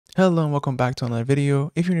Hello and welcome back to another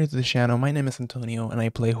video. If you're new to the channel, my name is Antonio and I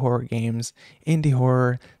play horror games, indie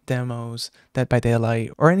horror, demos, Dead by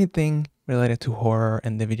Daylight, or anything related to horror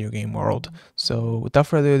in the video game world. So without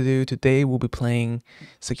further ado, today we'll be playing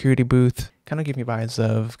Security Booth. Kind of give me vibes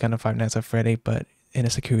of kind of Five Nights at Freddy, but in a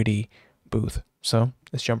security booth. So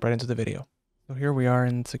let's jump right into the video. So here we are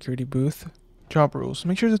in Security Booth. Job rules.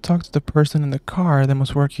 Make sure to talk to the person in the car that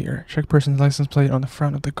must work here. Check person's license plate on the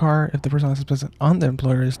front of the car. If the person's license plate is on the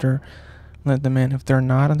employer register, let them in. If they're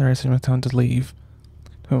not on the register, tell them to leave.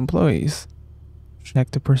 To employees,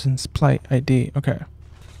 check the person's plate ID. Okay.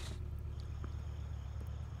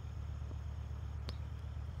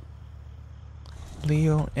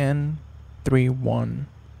 Leo N31.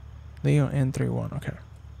 Leo N31. Okay.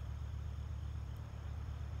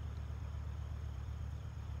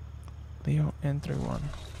 Leo N31.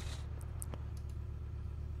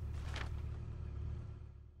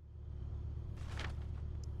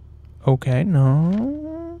 Okay,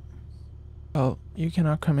 no. Well, you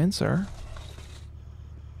cannot come in, sir.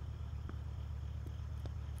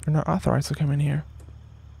 You're not authorized to come in here.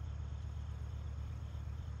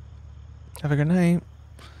 Have a good night.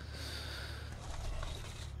 I'm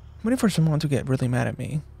waiting for someone to get really mad at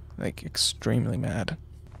me. Like, extremely mad.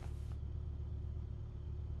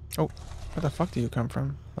 Oh, where the fuck do you come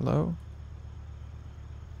from? Hello?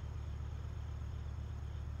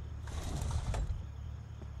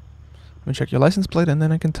 Let me check your license plate and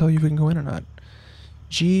then I can tell you if we can go in or not.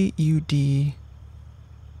 G-U-D...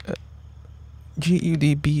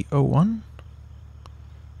 G-U-D-B-O-1?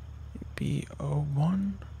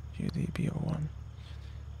 B-O-1? G-U-D-B-O-1.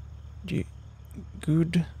 G...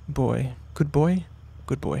 Good boy. Good boy?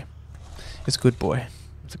 Good boy. It's good boy.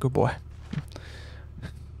 It's a good boy.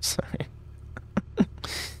 Sorry.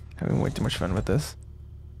 Having way too much fun with this.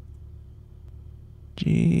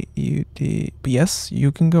 G-U-D... But yes,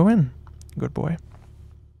 you can go in. Good boy.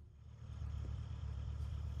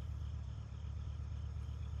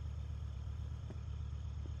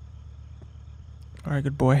 Alright,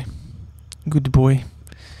 good boy. Good boy.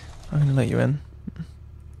 I'm gonna let you in.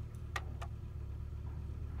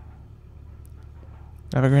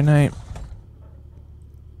 Have a great night.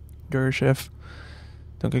 Enjoy your shift.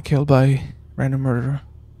 Don't get killed by random murderer.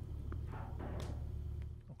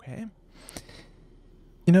 Okay.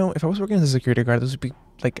 You know, if I was working as a security guard, this would be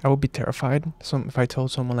like, I would be terrified. So if I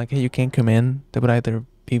told someone like, hey, you can't come in, they would either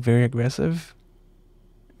be very aggressive,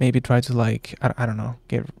 maybe try to like, I don't know,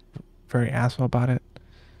 get very asshole about it.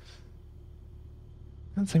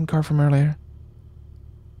 That same car from earlier.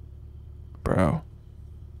 Bro.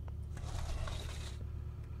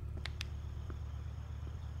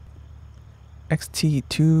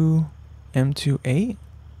 XT2 M28?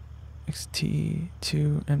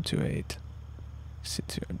 XT2 M28.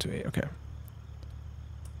 XT2 M28, okay.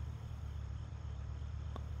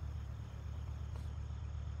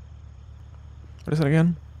 What is it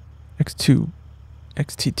again? X2.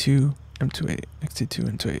 XT2 M28. XT2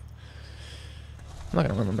 M28. I'm not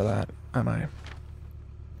gonna remember that, am I?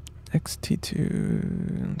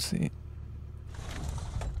 XT2, let's see.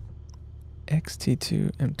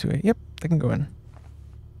 XT2 M28. Yep, they can go in.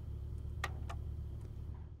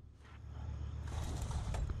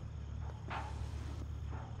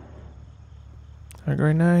 Have a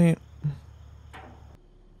great night. I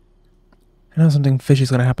know something fishy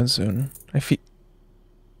is gonna happen soon. I feel.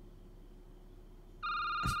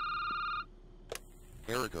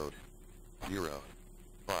 Error code 0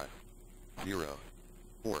 5 0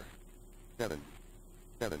 4 7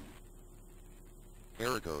 7.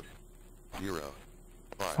 Error code 0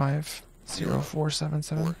 5 0 4 7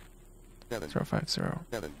 7 7 0 5 0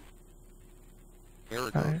 7.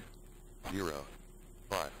 Error code 0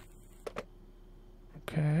 5.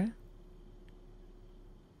 Okay.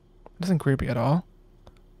 It isn't creepy at all.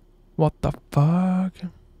 What the fuck?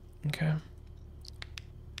 Okay.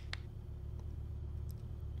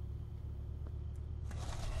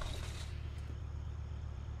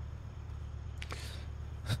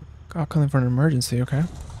 I'll call in for an emergency, okay?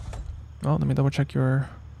 Well, let me double check your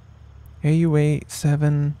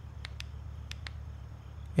AU87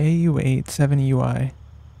 UI.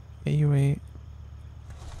 AU8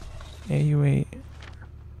 AU8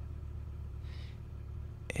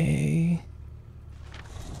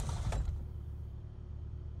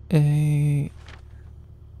 A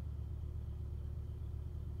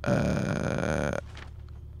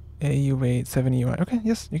AU8 7 UI. Okay,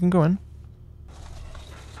 yes, you can go in.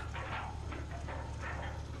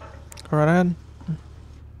 Go right ahead.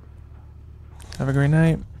 Have a great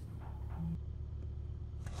night.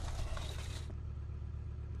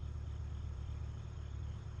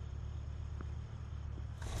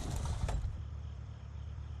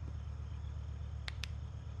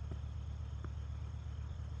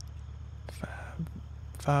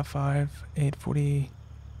 5, 840,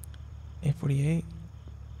 848,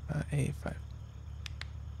 85.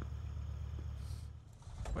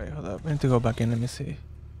 Wait, hold up. I need to go back in. Let me see.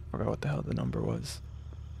 Forgot what the hell the number was.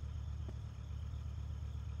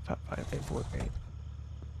 5, 848.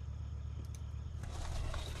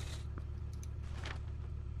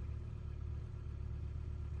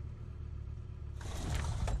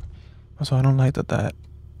 Also, I don't like that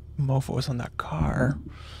mofo is on that car.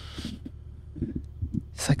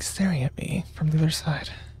 It's like staring at me from the other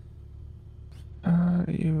side.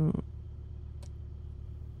 You.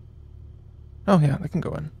 Oh yeah, I can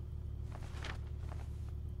go in.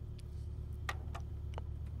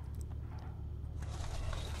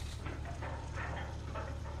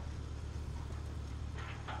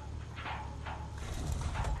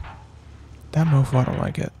 That mofo, I don't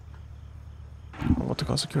like it. I'm about to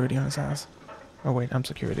call security on his ass. Oh wait, I'm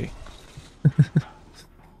security.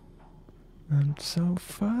 I'm so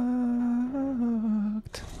fucked.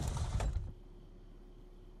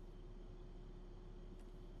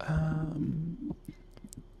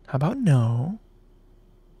 How about no?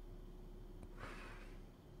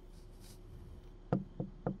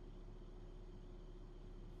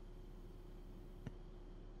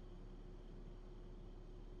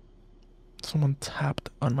 Someone tapped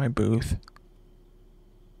on my booth.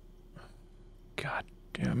 God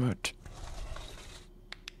damn it.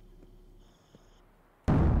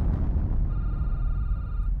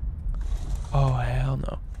 Oh, hell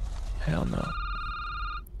no. Hell no.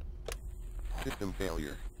 System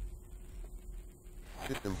failure.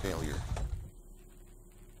 System failure.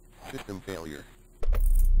 System failure.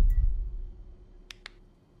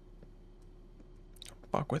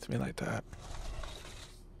 Fuck with me like that.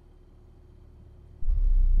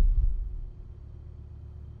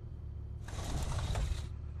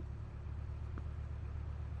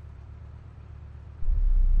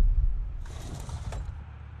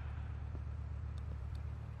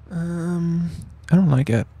 I don't like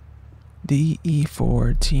it.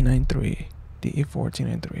 DE4T93.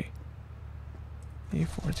 DE4T93.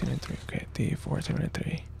 DE4T93. Okay,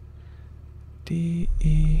 DE4T93.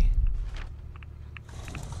 DE.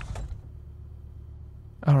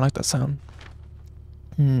 I don't like that sound.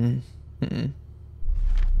 D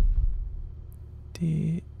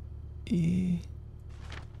E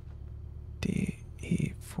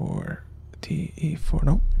DE4 DE4.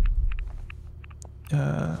 Nope.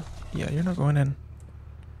 Yeah, you're not going in.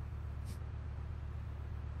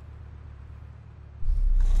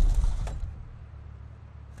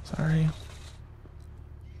 Sorry.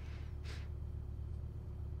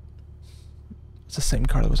 It's the same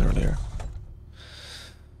car that was earlier.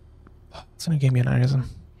 It's gonna give me an aneurysm.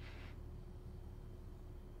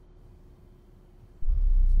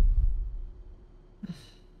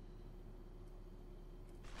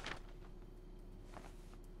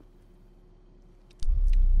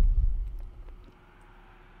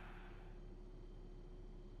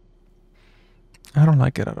 I don't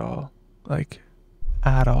like it at all. Like,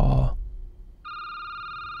 at all.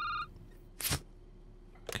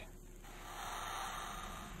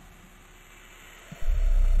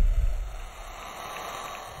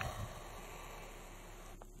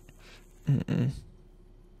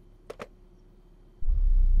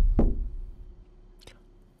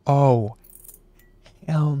 Oh,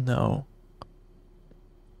 hell no.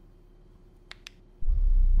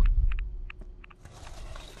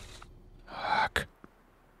 Fuck.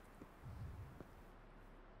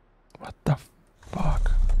 What the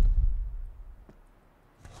fuck?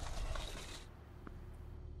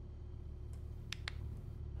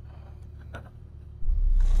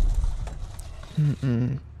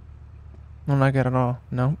 Don't like it at all.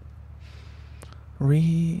 No.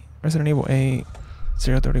 Resident Evil 8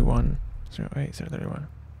 031 08 031.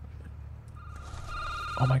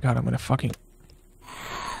 Oh my god, I'm gonna fucking.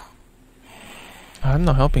 I'm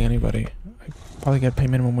not helping anybody. I probably get paid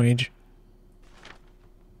minimum wage.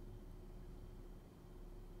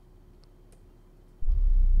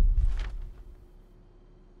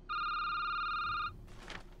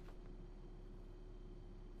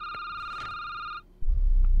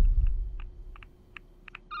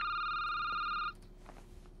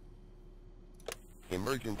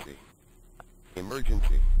 Emergency.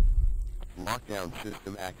 Emergency. Lockdown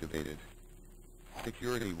system activated.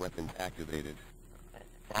 Security weapons activated.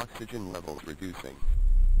 Oxygen levels reducing.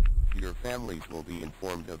 Your families will be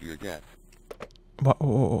informed of your death. Whoa,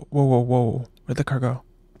 whoa, whoa, whoa, whoa. Where'd the car go?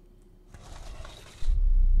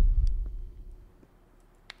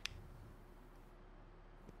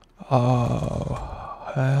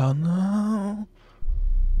 Oh, hell no.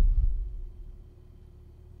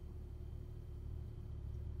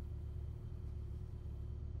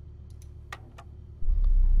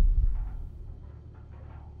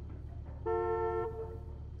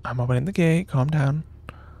 I'm opening the gate. Calm down.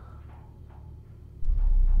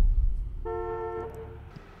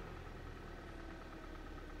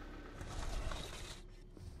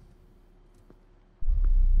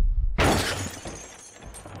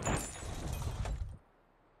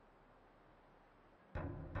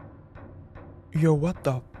 Yo, what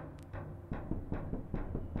the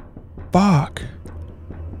fuck?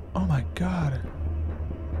 Oh my god.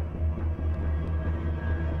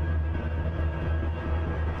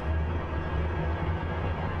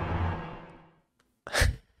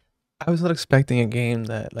 I was not expecting a game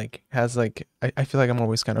that like has like I feel like I'm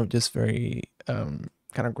always kind of just very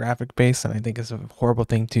kind of graphic based, and I think it's a horrible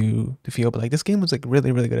thing to feel, but like this game was like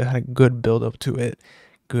really good. It had a good build up to it,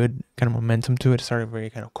 good kind of momentum to it. It started very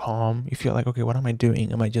kind of calm. You feel like, okay, what am I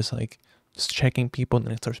doing? Am I just checking people? And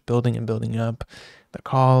then it starts building and building up. The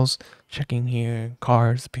calls, checking here,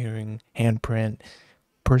 cars appearing, handprint,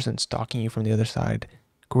 person stalking you from the other side.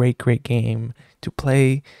 Great game to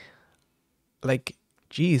play. Like,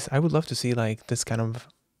 geez, I would love to see like this kind of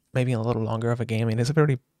maybe a little longer of a game. I mean, it's a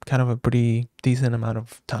very kind of a pretty decent amount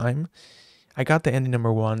of time. I got the ending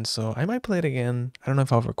number 1, so I might play it again. I don't know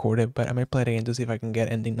if I'll record it, but I might play it again to see if I can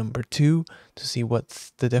get ending number 2 to see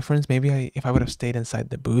what's the difference. Maybe if I would have stayed inside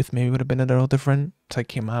the booth, maybe it would have been a little different. So I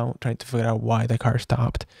came out trying to figure out why the car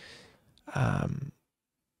stopped. Um,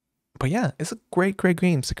 but yeah, it's a great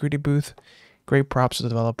game. Security booth, great props to the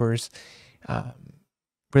developers. Um,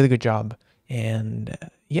 really good job. And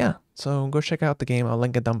yeah, so go check out the game. I'll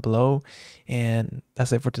link it down below. And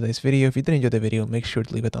that's it for today's video. If you did enjoy the video, make sure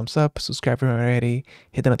to leave a thumbs up, subscribe if you're not already,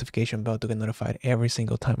 hit the notification bell to get notified every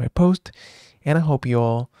single time I post. And I hope you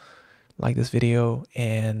all like this video.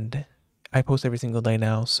 And I post every single day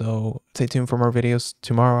now, so stay tuned for more videos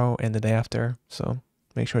tomorrow and the day after. So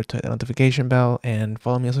make sure to hit the notification bell and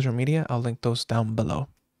follow me on social media. I'll link those down below.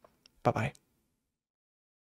 Bye bye.